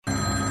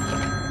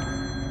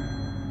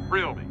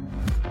Thrill Me.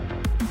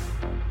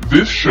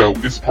 This show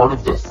is part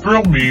of the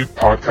Thrill Me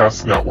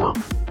Podcast Network.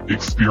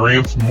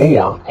 Experience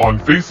more on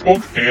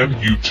Facebook and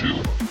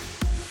YouTube.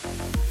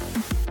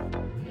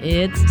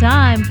 It's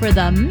time for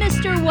the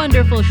Mr.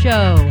 Wonderful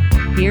Show.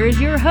 Here's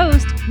your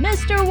host,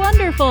 Mr.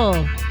 Wonderful.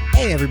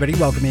 Hey everybody,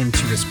 welcome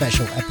into a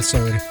special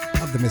episode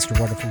of the Mr.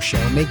 Wonderful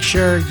Show. Make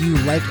sure you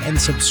like and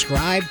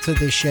subscribe to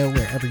this show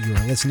wherever you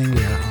are listening.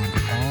 We are on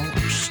all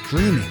our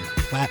streaming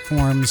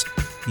platforms.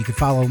 You can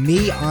follow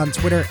me on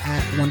Twitter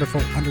at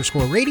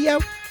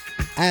wonderful_radio,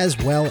 as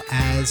well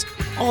as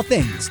all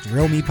things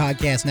Thrill Me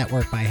Podcast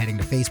Network by heading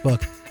to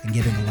Facebook and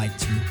giving a like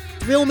to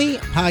Thrill Me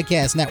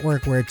Podcast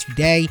Network, where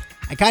today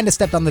I kind of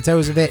stepped on the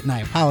toes of it, and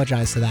I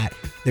apologize for that.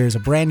 There's a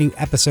brand new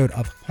episode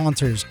of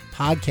Haunters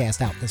Podcast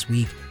out this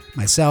week.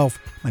 Myself,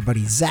 my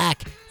buddy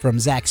Zach from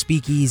Zach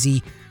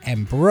Speakeasy,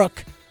 and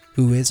Brooke,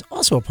 who is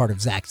also a part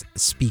of Zach's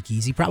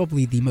Speakeasy,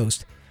 probably the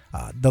most,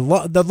 the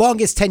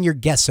longest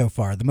tenured guest so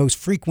far, the most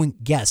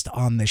frequent guest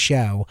on the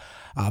show.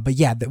 But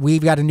yeah,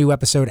 we've got a new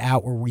episode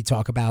out where we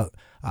talk about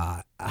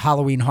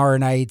Halloween Horror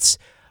Nights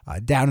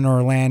down in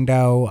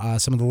Orlando,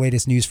 some of the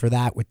latest news for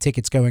that with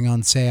tickets going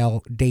on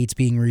sale, dates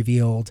being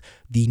revealed,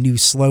 the new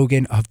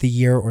slogan of the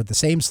year or the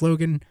same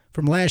slogan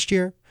from last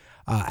year,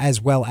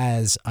 as well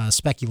as a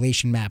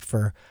speculation map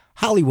for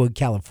Hollywood,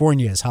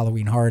 California's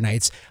Halloween Horror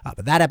Nights.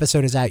 But that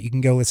episode is out. You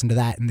can go listen to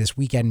that. And this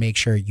weekend, make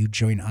sure you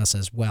join us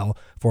as well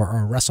for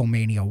our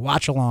WrestleMania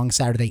watch-along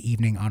Saturday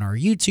evening on our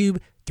YouTube,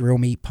 Thrill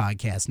Me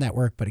Podcast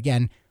Network. But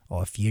again,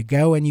 well, if you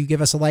go and you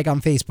give us a like on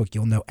Facebook,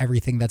 you'll know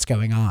everything that's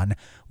going on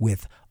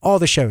with all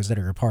the shows that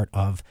are a part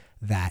of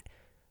that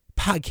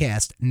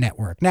podcast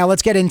network. Now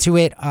let's get into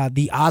it.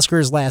 The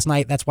Oscars last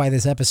night. That's why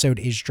this episode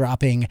is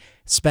dropping,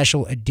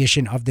 special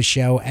edition of the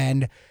show.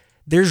 And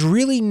there's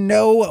really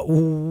no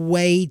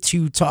way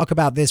to talk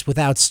about this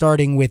without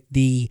starting with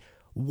the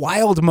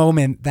wild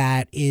moment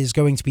that is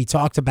going to be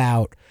talked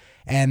about.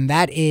 And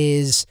that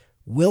is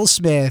Will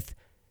Smith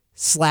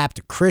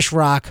slapped Chris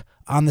Rock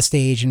on the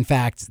stage. In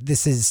fact,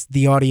 this is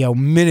the audio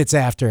minutes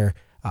after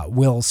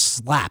Will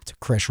slapped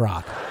Chris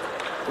Rock.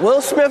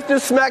 Will Smith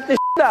just smacked the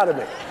shit out of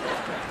me.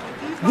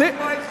 Keep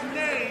my wife's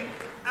name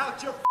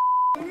out your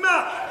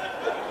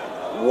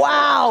mouth.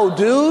 Wow,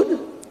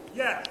 dude.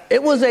 Yeah.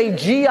 It was a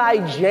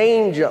G.I.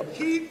 Jane jump.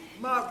 Keep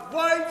my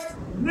wife's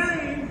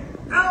name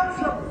out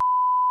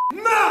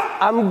your mouth.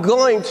 I'm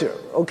going to,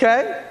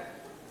 okay?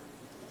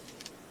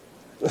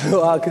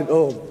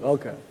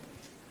 Okay.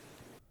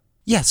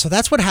 Yeah, so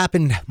that's what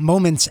happened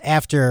moments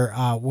after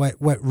what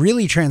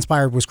really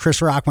transpired was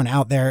Chris Rock went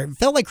out there. It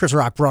felt like Chris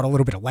Rock brought a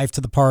little bit of life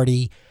to the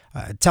party,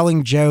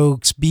 telling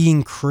jokes,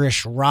 being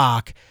Chris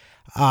Rock.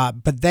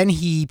 But then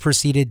he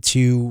proceeded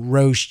to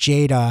roast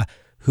Jada,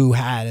 who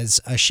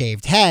has a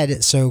shaved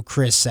head. So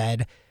Chris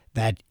said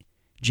that,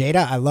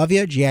 Jada, I love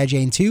you. G.I.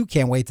 Jane 2,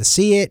 can't wait to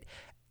see it.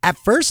 At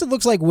first, it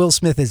looks like Will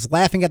Smith is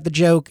laughing at the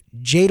joke.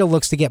 Jada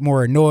looks to get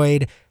more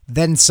annoyed.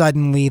 Then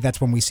suddenly,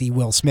 that's when we see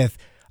Will Smith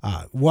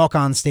walk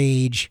on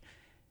stage,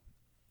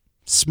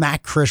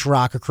 smack Chris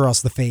Rock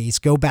across the face,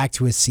 go back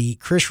to his seat.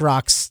 Chris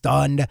Rock,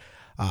 stunned,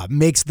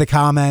 makes the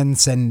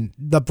comments, and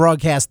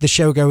the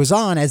show goes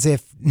on as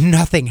if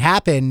nothing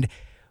happened,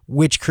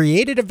 which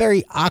created a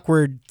very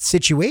awkward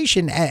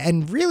situation.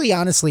 And really,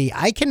 honestly,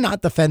 I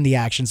cannot defend the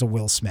actions of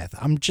Will Smith.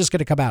 I'm just going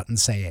to come out and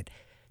say it.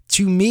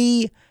 To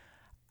me,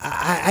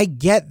 I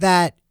get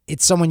that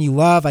it's someone you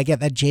love. I get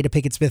that Jada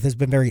Pinkett Smith has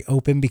been very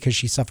open because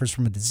she suffers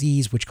from a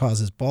disease which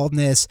causes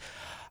baldness,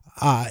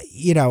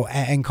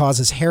 and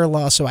causes hair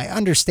loss. So I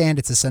understand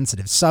it's a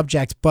sensitive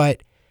subject,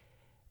 but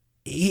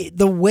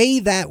the way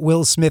that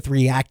Will Smith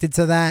reacted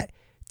to that,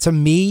 to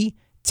me,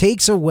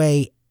 takes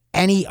away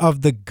any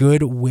of the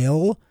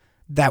goodwill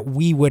that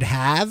we would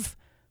have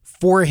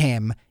for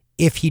him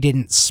if he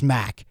didn't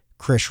smack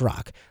Chris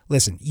Rock.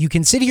 Listen, you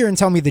can sit here and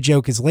tell me the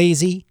joke is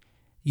lazy.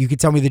 You could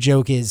tell me the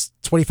joke is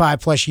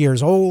 25 plus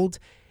years old.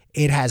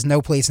 It has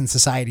no place in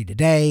society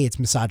today. It's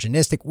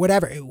misogynistic,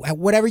 whatever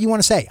you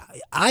want to say.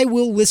 I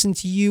will listen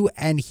to you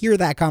and hear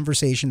that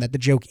conversation that the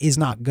joke is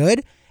not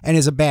good and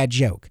is a bad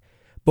joke.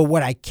 But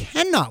what I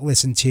cannot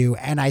listen to,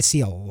 and I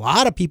see a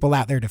lot of people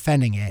out there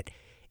defending it,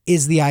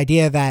 is the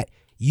idea that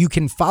you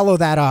can follow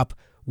that up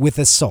with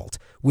assault,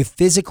 with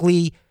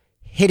physically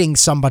hitting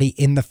somebody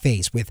in the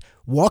face, with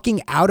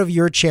walking out of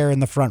your chair in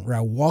the front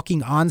row,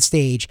 walking on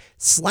stage,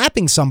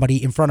 slapping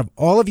somebody in front of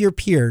all of your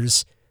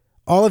peers,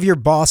 all of your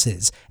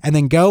bosses, and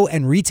then go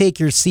and retake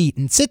your seat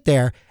and sit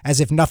there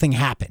as if nothing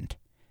happened.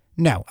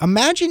 No,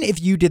 imagine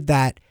if you did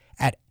that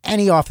at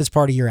any office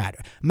party you're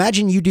at.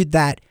 Imagine you did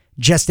that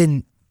just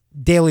in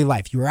daily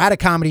life. You were at a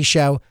comedy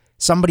show,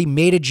 somebody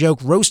made a joke,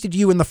 roasted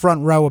you in the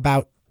front row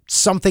about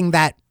something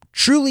that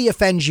truly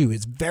offends you,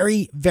 is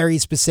very, very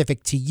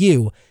specific to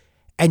you,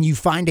 and you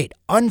find it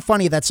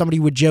unfunny that somebody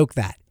would joke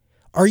that.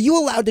 Are you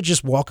allowed to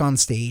just walk on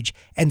stage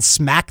and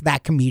smack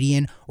that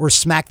comedian or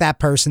smack that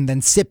person,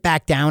 then sit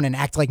back down and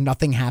act like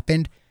nothing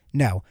happened?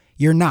 No,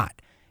 you're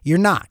not. You're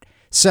not.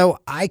 So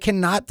I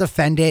cannot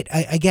defend it.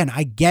 Again,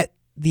 I get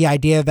the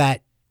idea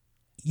that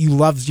you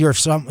love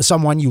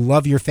someone, you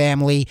love your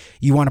family,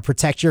 you want to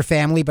protect your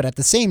family, but at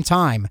the same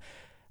time,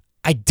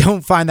 I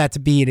don't find that to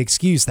be an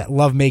excuse that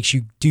love makes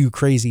you do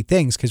crazy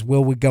things, because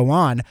Will would go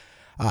on.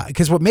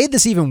 Because what made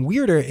this even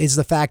weirder is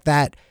the fact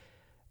that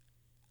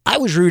I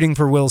was rooting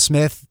for Will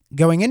Smith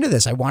going into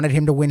this. I wanted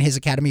him to win his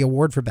Academy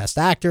Award for Best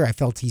Actor. I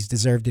felt he's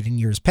deserved it in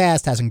years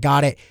past, hasn't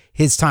got it.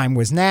 His time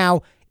was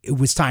now. It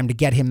was time to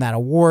get him that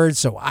award.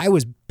 So I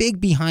was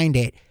big behind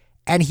it.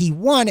 And he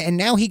won, and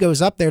now he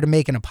goes up there to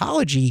make an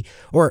apology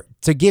or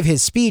to give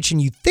his speech,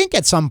 and you think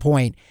at some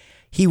point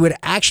he would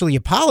actually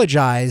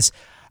apologize.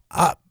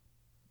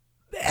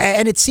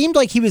 And it seemed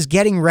like he was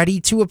getting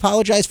ready to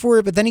apologize for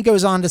it, but then he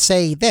goes on to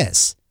say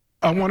this.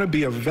 I want to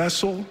be a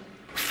vessel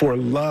for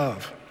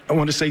love. I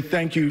want to say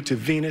thank you to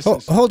Venus.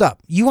 Hold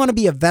up. You want to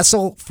be a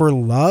vessel for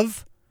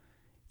love?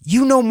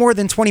 You know, more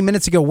than 20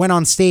 minutes ago went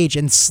on stage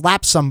and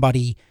slapped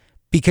somebody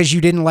because you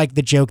didn't like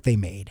the joke they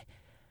made.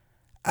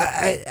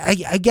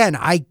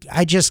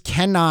 I just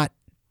cannot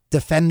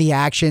defend the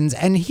actions.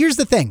 And here's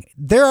the thing.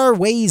 There are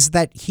ways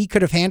that he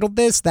could have handled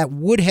this that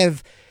would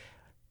have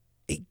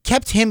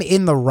kept him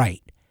in the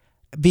right,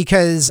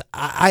 because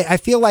I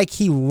feel like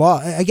he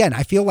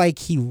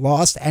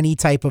lost any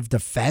type of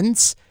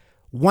defense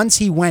once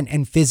he went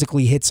and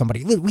physically hit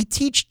somebody. We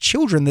teach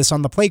children this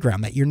on the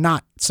playground, that you're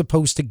not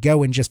supposed to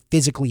go and just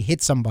physically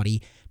hit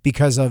somebody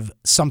because of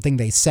something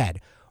they said,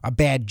 a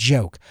bad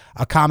joke,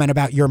 a comment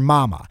about your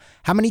mama.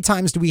 How many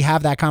times do we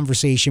have that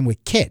conversation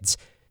with kids?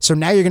 So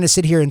now you're going to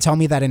sit here and tell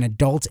me that an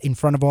adult in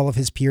front of all of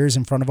his peers,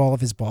 in front of all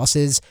of his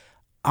bosses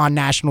on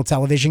national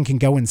television can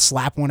go and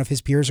slap one of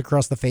his peers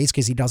across the face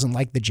because he doesn't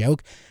like the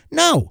joke?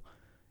 No,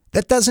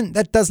 that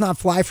does not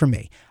fly for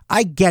me.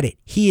 I get it.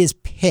 He is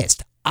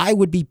pissed. I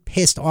would be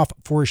pissed off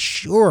for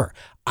sure.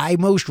 I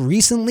most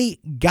recently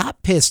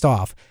got pissed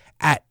off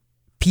at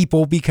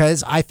people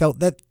because I felt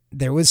that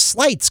there was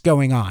slights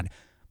going on.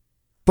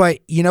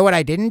 But you know what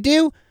I didn't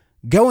do?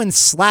 Go and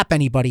slap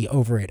anybody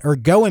over it, or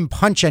go and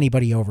punch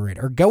anybody over it,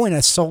 or go and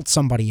assault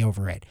somebody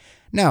over it.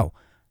 No,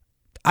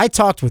 I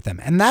talked with them.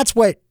 And that's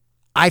what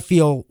I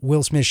feel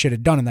Will Smith should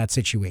have done in that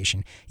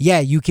situation. Yeah,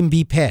 you can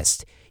be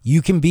pissed.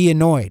 You can be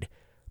annoyed.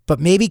 But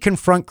maybe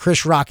confront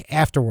Chris Rock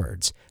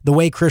afterwards. The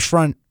way Chris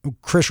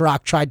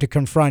Rock tried to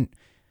confront,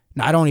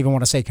 I don't even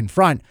want to say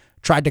confront,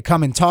 tried to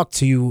come and talk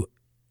to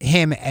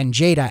him and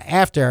Jada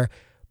after.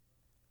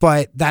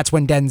 But that's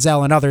when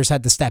Denzel and others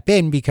had to step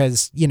in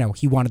because, you know,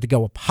 he wanted to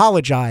go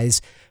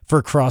apologize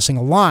for crossing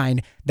a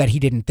line that he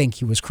didn't think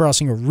he was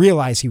crossing or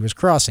realize he was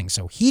crossing.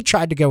 So he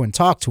tried to go and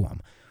talk to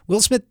him.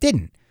 Will Smith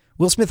didn't.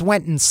 Will Smith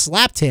went and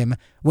slapped him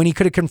when he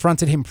could have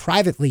confronted him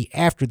privately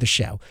after the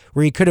show,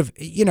 where he could have,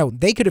 you know,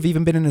 they could have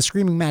even been in a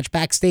screaming match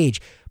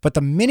backstage. But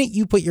the minute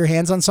you put your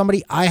hands on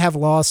somebody, I have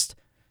lost.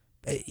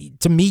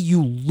 To me,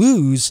 you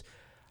lose.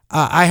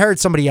 I heard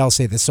somebody else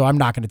say this, so I'm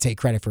not going to take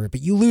credit for it,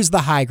 but you lose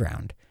the high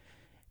ground.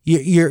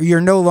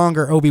 You're no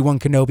longer Obi-Wan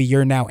Kenobi.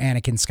 You're now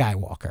Anakin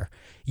Skywalker.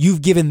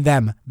 You've given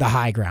them the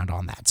high ground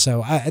on that.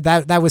 So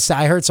that was,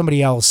 I heard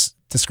somebody else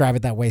describe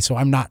it that way, so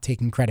I'm not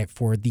taking credit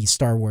for the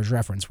Star Wars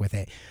reference with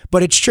it.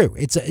 But it's true.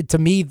 To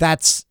me,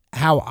 that's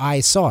how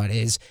I saw it,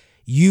 is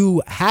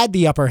you had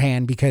the upper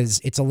hand because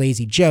it's a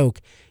lazy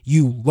joke.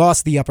 You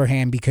lost the upper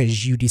hand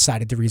because you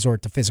decided to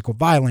resort to physical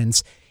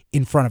violence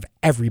in front of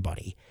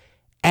everybody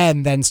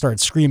and then start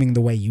screaming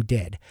the way you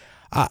did.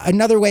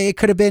 Another way it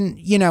could have been,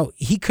 you know,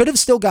 he could have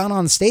still gone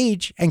on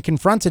stage and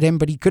confronted him,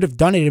 but he could have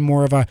done it in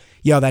more of a,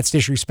 yo, that's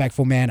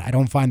disrespectful, man. I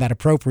don't find that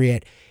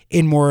appropriate,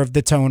 in more of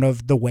the tone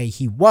of the way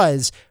he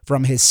was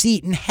from his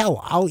seat. And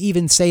hell, I'll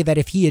even say that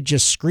if he had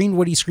just screamed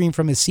what he screamed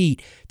from his seat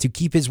to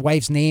keep his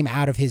wife's name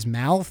out of his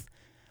mouth,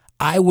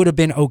 I would have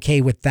been okay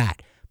with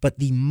that. But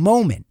the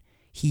moment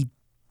he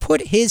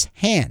put his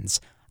hands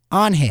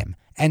on him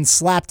and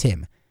slapped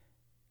him,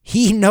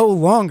 he no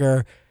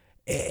longer...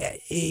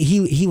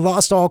 He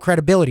lost all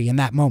credibility in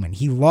that moment.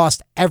 He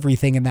lost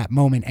everything in that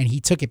moment, and he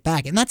took it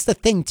back. And that's the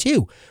thing,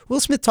 too. Will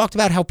Smith talked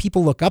about how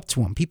people look up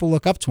to him. People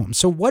look up to him.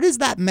 So what does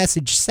that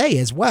message say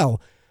as well?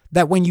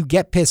 That when you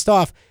get pissed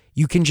off,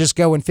 you can just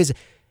go and visit.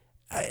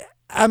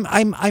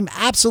 I'm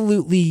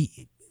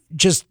absolutely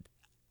just,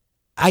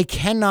 I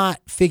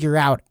cannot figure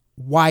out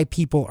why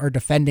people are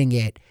defending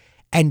it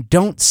and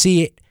don't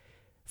see it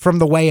from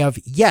the way of,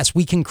 yes,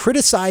 we can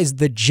criticize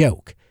the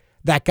joke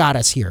that got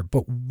us here,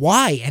 but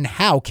why and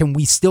how can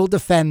we still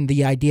defend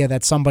the idea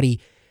that somebody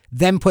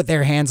then put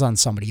their hands on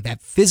somebody,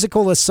 that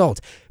physical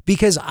assault?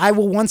 Because I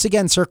will once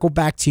again circle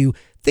back to,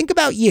 think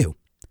about you.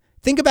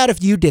 Think about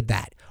if you did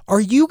that. Are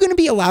you going to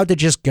be allowed to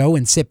just go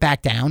and sit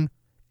back down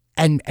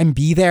and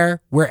be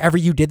there wherever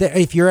you did that?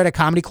 If you're at a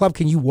comedy club,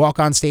 can you walk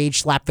on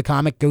stage, slap the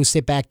comic, go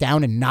sit back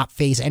down and not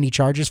face any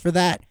charges for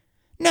that?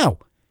 No,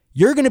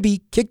 you're going to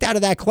be kicked out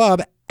of that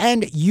club,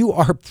 and you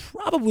are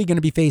probably going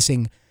to be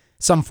facing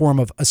some form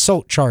of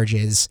assault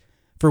charges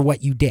for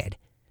what you did.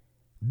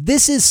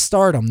 This is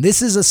stardom. This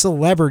is a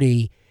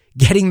celebrity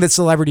getting the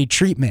celebrity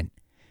treatment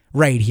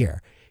right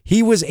here.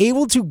 He was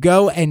able to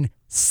go and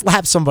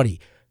slap somebody,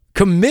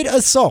 commit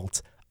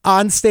assault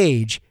on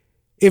stage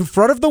in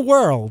front of the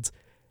world,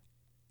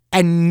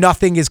 and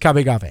nothing is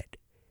coming of it.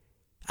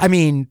 I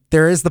mean,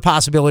 there is the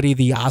possibility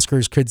the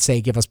Oscars could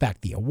say, give us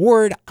back the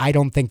award. I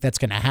don't think that's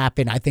going to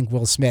happen. I think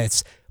Will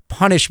Smith's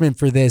punishment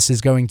for this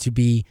is going to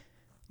be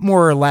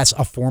more or less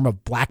a form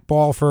of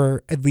blackball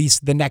for at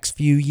least the next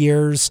few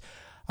years.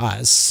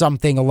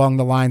 Something along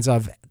the lines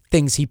of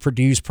things he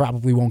produced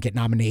probably won't get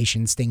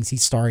nominations. Things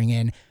he's starring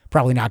in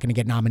probably not going to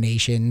get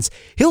nominations.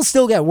 He'll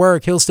still get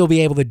work. He'll still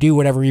be able to do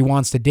whatever he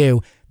wants to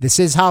do. This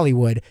is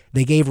Hollywood.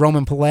 They gave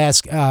Roman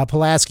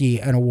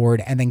Polanski an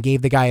award and then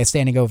gave the guy a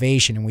standing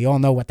ovation, and we all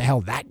know what the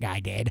hell that guy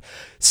did.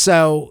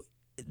 So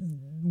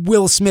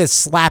Will Smith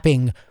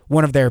slapping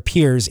one of their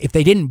peers, if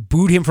they didn't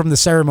boot him from the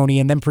ceremony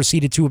and then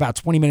proceeded to about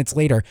 20 minutes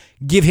later,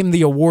 give him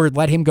the award,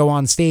 let him go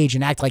on stage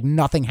and act like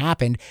nothing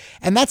happened.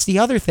 And that's the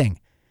other thing.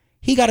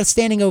 He got a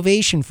standing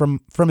ovation from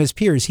his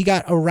peers. He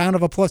got a round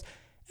of applause.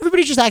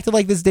 Everybody just acted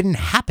like this didn't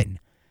happen.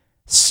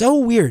 So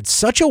weird.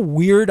 Such a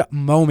weird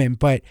moment,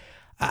 but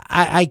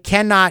I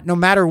cannot, no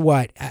matter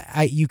what,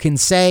 you can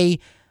say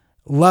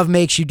love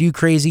makes you do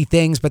crazy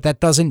things, but that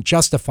doesn't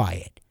justify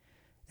it.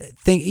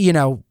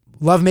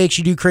 Love makes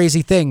you do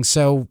crazy things.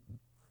 So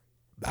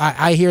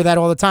I hear that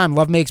all the time.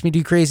 Love makes me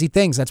do crazy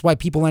things. That's why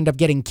people end up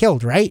getting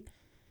killed, right?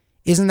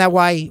 Isn't that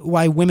why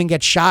women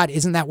get shot?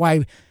 Isn't that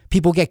why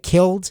people get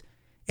killed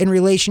in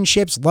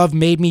relationships? Love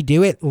made me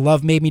do it.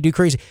 Love made me do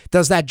crazy.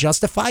 Does that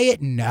justify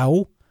it?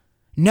 No,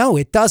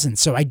 it doesn't.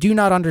 So I do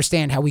not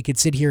understand how we could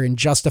sit here and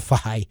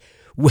justify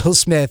Will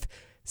Smith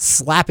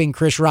slapping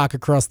Chris Rock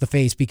across the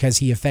face because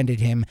he offended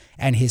him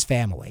and his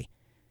family.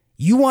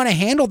 You want to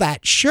handle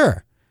that?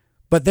 Sure.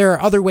 But there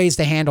are other ways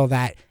to handle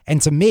that.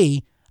 And to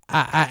me,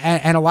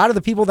 and a lot of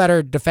the people that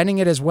are defending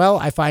it as well,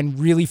 I find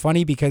really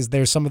funny because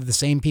there's some of the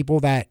same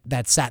people that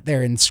sat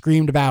there and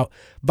screamed about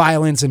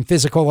violence and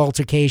physical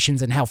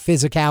altercations and how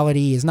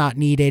physicality is not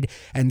needed.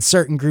 And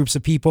certain groups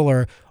of people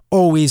are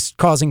always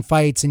causing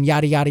fights and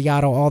yada, yada,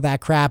 yada, all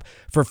that crap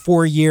for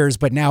 4 years.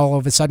 But now all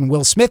of a sudden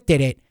Will Smith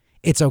did it.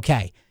 It's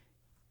okay.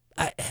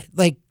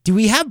 Do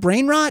we have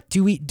brain rot?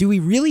 Do we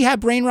really have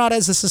brain rot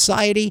as a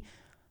society?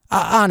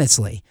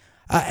 Honestly.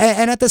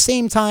 And at the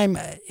same time,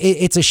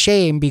 it's a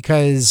shame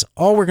because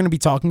all we're going to be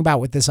talking about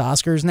with this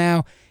Oscars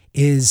now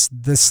is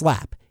the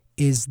fact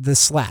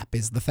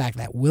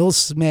that Will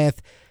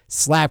Smith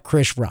slapped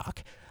Chris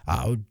Rock.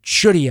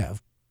 Should he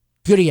have?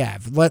 Could he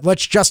have?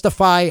 Let's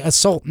justify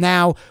assault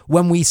now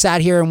when we sat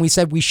here and we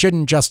said we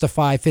shouldn't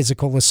justify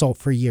physical assault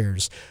for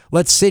years.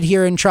 Let's sit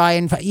here and try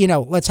and,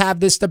 let's have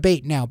this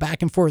debate now,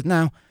 back and forth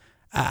now.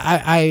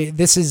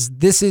 This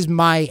is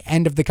my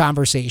end of the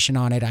conversation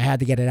on it. I had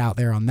to get it out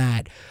there on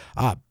that.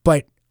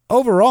 But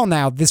overall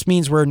now, this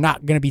means we're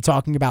not going to be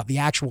talking about the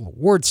actual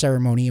award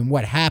ceremony and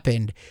what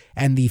happened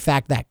and the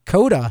fact that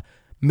Coda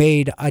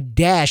made a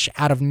dash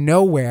out of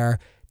nowhere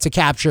to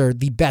capture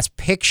the Best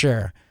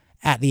Picture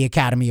at the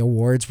Academy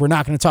Awards. We're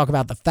not going to talk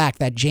about the fact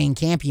that Jane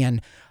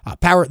Campion,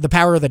 The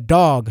Power of the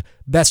Dog,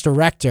 Best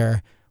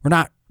Director. We're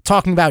not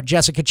talking about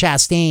Jessica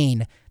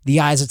Chastain, The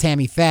Eyes of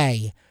Tammy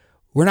Faye.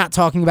 We're not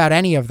talking about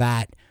any of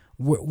that.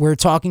 We're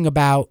talking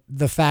about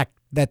the fact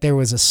that there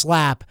was a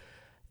slap,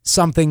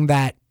 something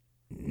that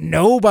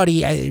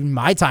nobody in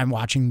my time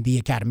watching the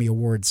Academy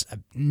Awards,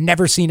 I've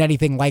never seen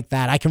anything like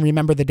that. I can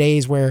remember the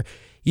days where,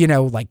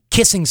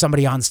 kissing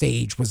somebody on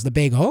stage was the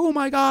big, oh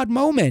my God,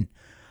 moment.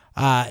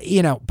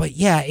 But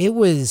yeah, it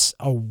was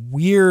a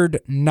weird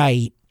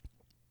night.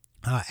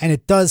 And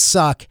it does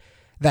suck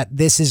that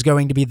this is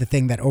going to be the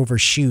thing that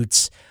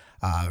overshoots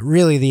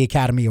really the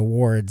Academy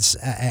Awards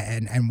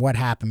and what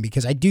happened,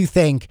 because I do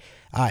think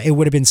it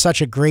would have been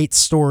such a great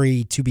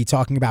story to be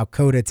talking about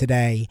Coda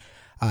today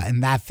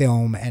and that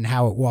film and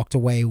how it walked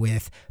away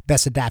with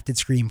Best Adapted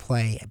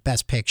Screenplay,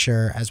 Best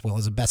Picture, as well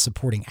as a Best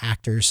Supporting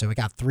Actor. So it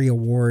got 3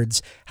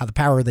 awards. How The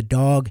Power of the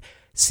Dog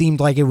seemed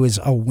like it was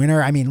a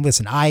winner. I mean,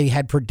 listen, I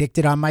had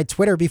predicted on my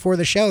Twitter before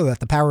the show that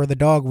The Power of the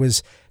Dog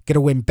was going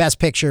to win Best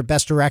Picture,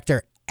 Best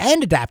Director,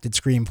 and Adapted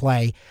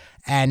Screenplay.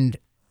 And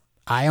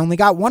I only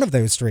got one of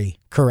those 3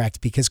 correct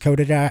because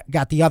Coda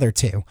got the other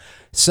 2.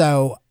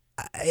 So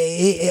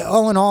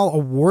all in all,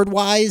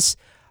 award-wise,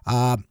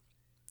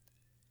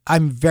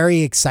 I'm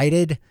very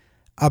excited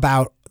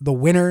about the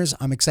winners.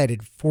 I'm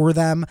excited for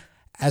them.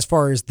 As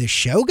far as the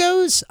show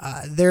goes,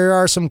 there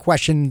are some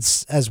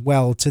questions as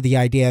well to the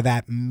idea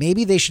that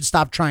maybe they should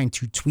stop trying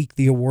to tweak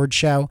the award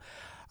show.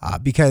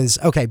 Because,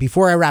 okay,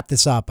 before I wrap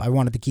this up, I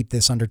wanted to keep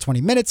this under 20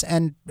 minutes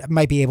and I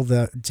might be able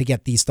to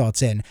get these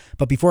thoughts in.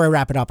 But before I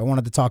wrap it up, I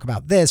wanted to talk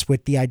about this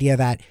with the idea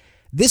that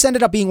this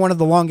ended up being one of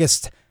the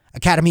longest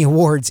Academy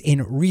Awards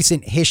in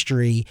recent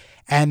history.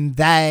 And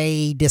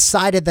they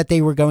decided that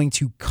they were going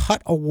to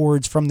cut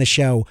awards from the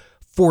show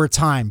for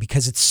time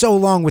because it's so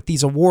long with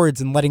these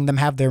awards and letting them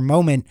have their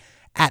moment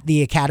at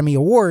the Academy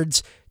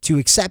Awards to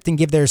accept and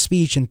give their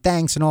speech and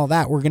thanks and all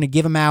that. We're going to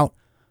give them out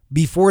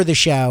before the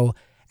show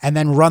and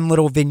then run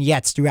little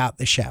vignettes throughout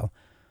the show.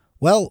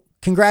 Well,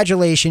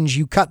 congratulations.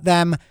 You cut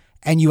them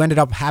and you ended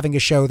up having a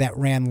show that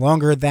ran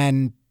longer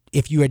than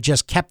if you had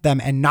just kept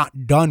them and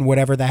not done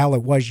whatever the hell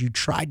it was you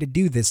tried to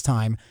do this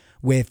time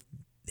with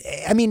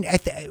I mean,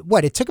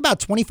 it took about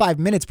 25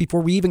 minutes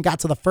before we even got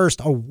to the first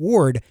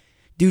award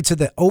due to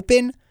the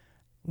open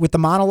with the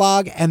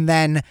monologue and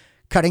then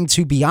cutting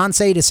to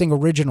Beyonce to sing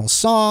original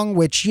song,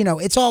 which,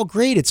 it's all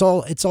great. It's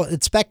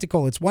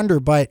spectacle. It's wonder,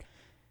 but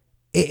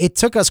it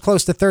took us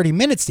close to 30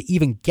 minutes to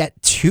even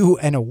get to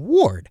an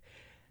award.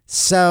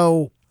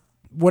 So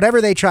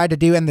whatever they tried to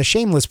do, and the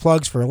shameless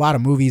plugs for a lot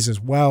of movies as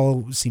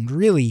well, seemed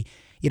really,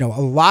 a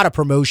lot of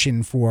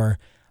promotion for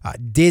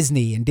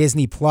Disney and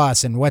Disney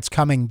Plus and what's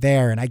coming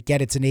there. And I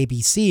get it's an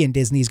ABC and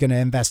Disney's going to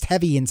invest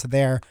heavy into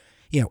their,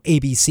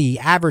 ABC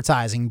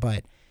advertising,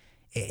 but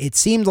it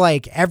seemed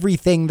like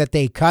everything that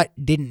they cut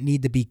didn't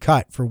need to be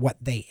cut for what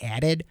they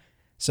added.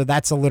 So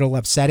that's a little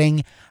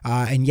upsetting.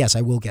 And yes,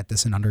 I will get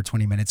this in under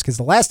 20 minutes because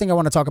the last thing I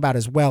want to talk about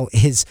as well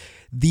is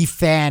the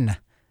fan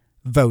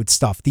vote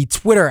stuff, the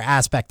Twitter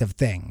aspect of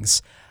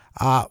things,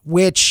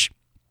 which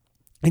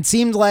it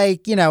seemed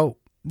like,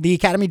 the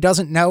Academy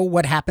doesn't know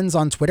what happens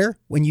on Twitter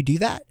when you do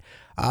that,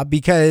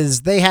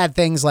 because they had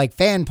things like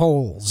fan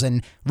polls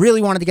and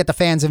really wanted to get the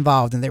fans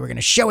involved, and they were going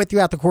to show it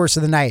throughout the course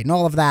of the night and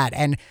all of that.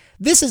 And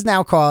this has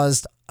now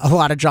caused a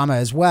lot of drama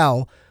as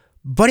well,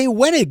 but it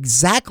went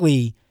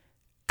exactly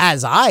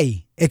as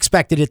I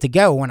expected it to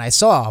go when I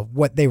saw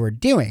what they were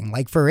doing.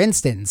 Like, for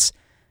instance,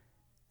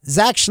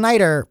 Zack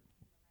Snyder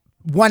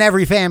won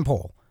every fan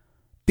poll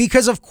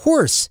because, of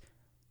course,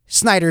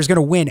 Snyder is going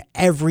to win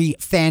every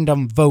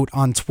fandom vote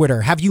on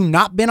Twitter. Have you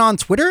not been on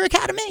Twitter,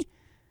 Academy?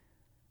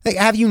 Like,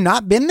 have you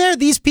not been there?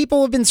 These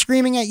people have been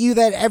screaming at you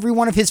that every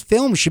one of his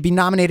films should be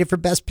nominated for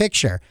Best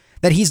Picture,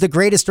 that he's the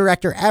greatest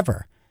director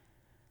ever.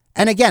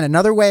 And again,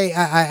 another way,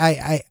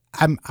 I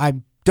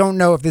don't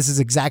know if this is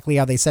exactly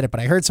how they said it, but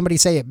I heard somebody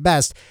say it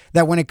best,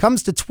 that when it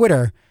comes to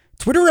Twitter,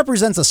 Twitter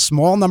represents a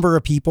small number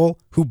of people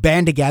who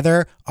band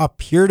together,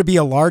 appear to be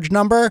a large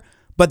number,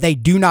 but they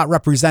do not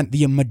represent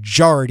the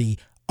majority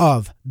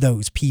of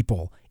those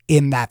people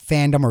in that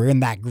fandom or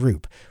in that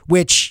group,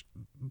 which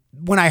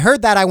when I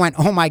heard that, I went,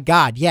 oh my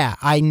God, yeah,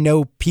 I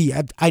know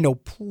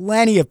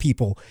plenty of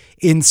people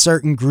in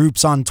certain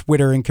groups on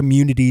Twitter and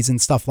communities and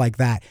stuff like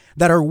that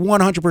are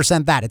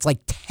 100% that. It's like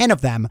 10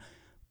 of them,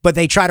 but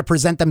they try to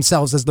present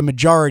themselves as the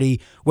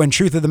majority when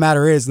truth of the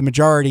matter is the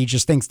majority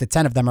just thinks the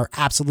 10 of them are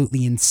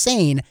absolutely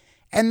insane.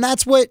 And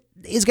that's what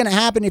is going to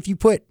happen if you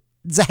put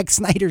Zack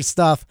Snyder's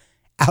stuff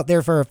out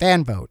there for a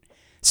fan vote.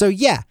 So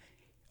yeah,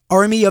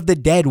 Army of the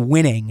Dead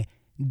winning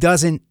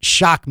doesn't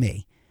shock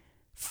me.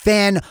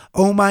 Fan,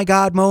 oh my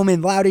God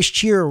moment, loudest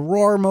cheer,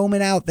 roar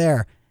moment out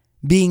there.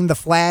 Being the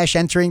Flash,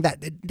 entering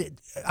that.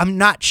 I'm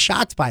not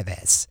shocked by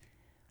this.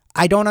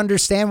 I don't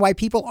understand why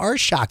people are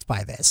shocked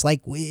by this.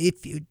 Like,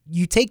 if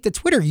you take to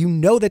Twitter, you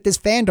know that this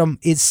fandom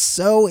is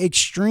so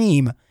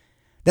extreme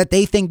that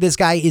they think this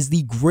guy is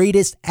the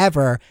greatest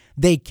ever.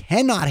 They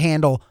cannot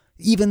handle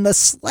even the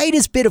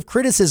slightest bit of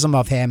criticism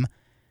of him.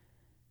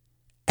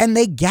 And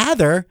they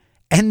gather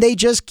and they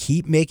just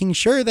keep making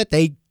sure that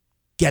they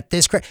get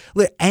this credit.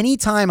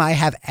 Anytime I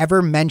have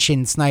ever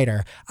mentioned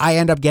Snyder, I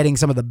end up getting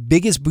some of the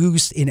biggest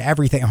boosts in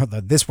everything.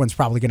 This one's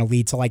probably going to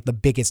lead to like the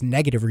biggest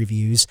negative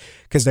reviews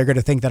because they're going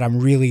to think that I'm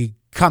really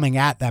coming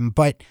at them,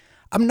 but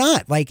I'm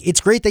not. Like, it's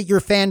great that your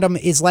fandom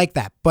is like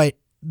that, but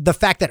the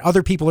fact that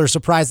other people are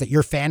surprised that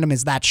your fandom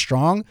is that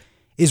strong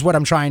is what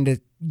I'm trying to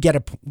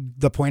get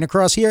the point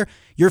across here.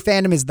 Your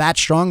fandom is that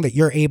strong that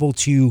you're able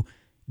to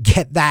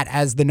get that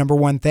as the number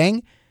one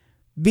thing,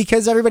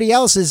 because everybody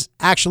else is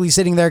actually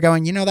sitting there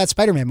going, that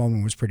Spider-Man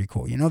moment was pretty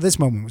cool. This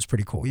moment was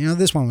pretty cool.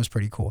 This one was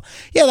pretty cool.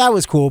 Yeah, that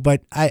was cool.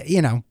 But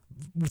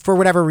for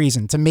whatever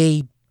reason, to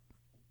me,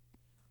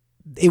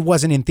 it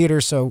wasn't in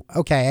theaters. So,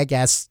 okay, I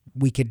guess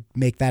we could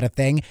make that a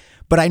thing,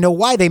 but I know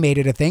why they made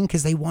it a thing,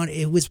 because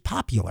it was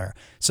popular.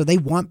 So they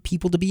want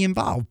people to be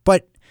involved,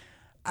 but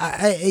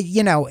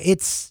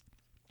it's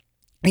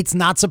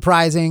not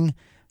surprising.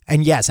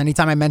 And yes,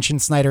 anytime I mention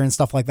Snyder and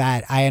stuff like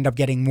that, I end up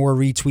getting more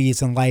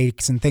retweets and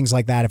likes and things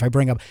like that if I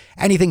bring up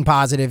anything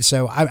positive.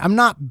 So I'm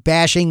not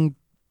bashing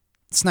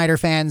Snyder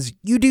fans.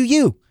 You do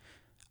you.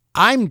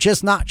 I'm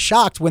just not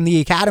shocked when the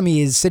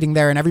Academy is sitting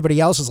there and everybody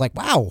else is like,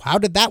 wow, how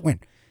did that win?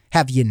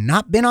 Have you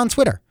not been on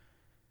Twitter?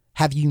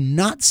 Have you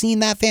not seen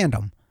that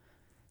fandom?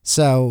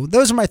 So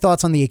those are my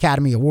thoughts on the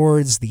Academy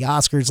Awards, the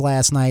Oscars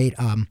last night.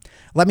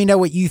 Let me know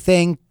what you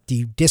think. Do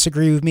you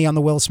disagree with me on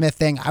the Will Smith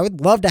thing? I would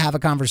love to have a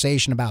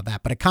conversation about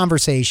that, but a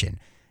conversation.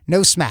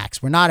 No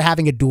smacks. We're not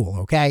having a duel,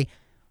 okay?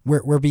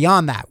 We're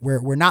beyond that.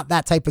 We're not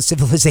that type of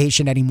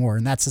civilization anymore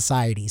in that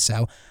society.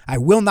 So I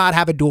will not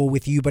have a duel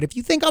with you, but if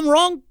you think I'm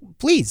wrong,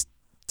 please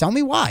tell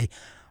me why.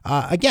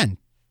 Again,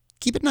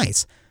 keep it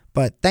nice.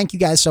 But thank you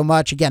guys so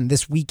much. Again,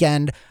 this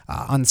weekend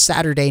on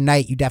Saturday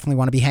night, you definitely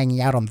want to be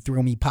hanging out on the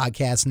Thrill Me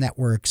Podcast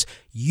Network's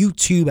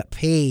YouTube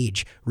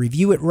page.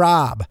 Review It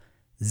Rob,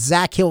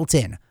 Zach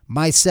Hilton,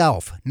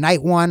 myself,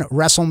 Night 1,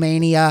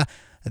 WrestleMania.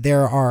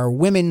 There are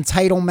women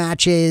title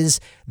matches.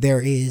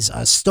 There is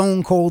a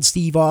Stone Cold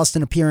Steve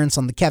Austin appearance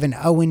on the Kevin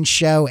Owens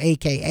show,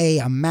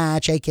 a.k.a. a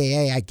match,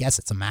 a.k.a. I guess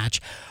it's a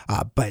match.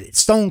 But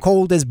Stone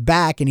Cold is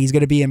back, and he's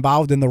going to be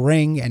involved in the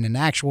ring and an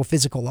actual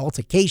physical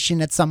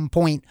altercation at some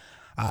point.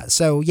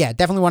 So yeah,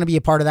 definitely want to be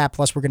a part of that.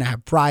 Plus we're going to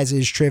have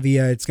prizes,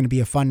 trivia. It's going to be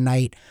a fun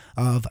night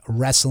of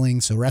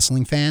wrestling. So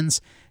wrestling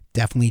fans,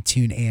 definitely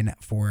tune in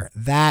for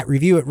that.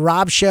 Review at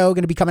Rob show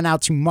going to be coming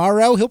out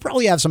tomorrow. He'll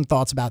probably have some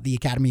thoughts about the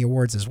Academy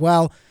Awards as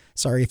well.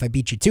 Sorry if I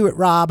beat you to it,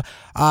 Rob.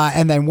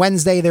 And then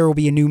Wednesday, there will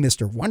be a new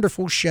Mr.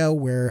 Wonderful show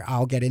where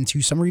I'll get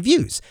into some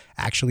reviews.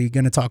 Actually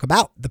going to talk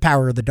about The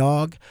Power of the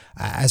Dog,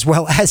 as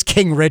well as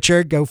King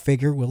Richard. Go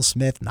figure, Will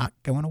Smith not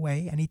going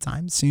away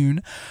anytime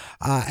soon.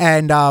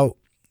 And The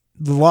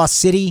Lost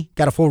City,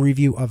 got a full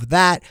review of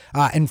that.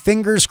 And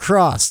fingers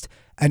crossed,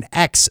 an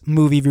X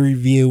movie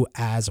review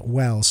as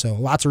well. So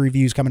lots of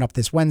reviews coming up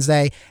this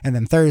Wednesday. And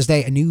then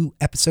Thursday, a new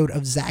episode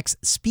of Zach's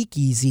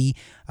Speakeasy.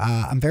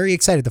 I'm very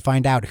excited to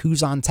find out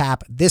who's on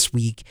tap this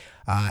week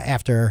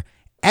after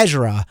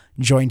Ezra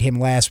joined him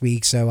last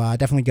week. So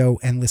definitely go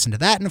and listen to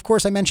that. And of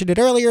course, I mentioned it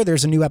earlier.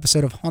 There's a new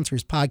episode of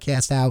Haunters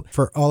Podcast out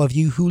for all of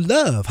you who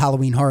love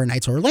Halloween Horror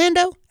Nights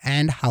Orlando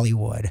and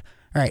Hollywood.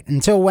 All right,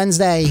 until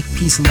Wednesday,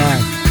 peace and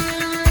love.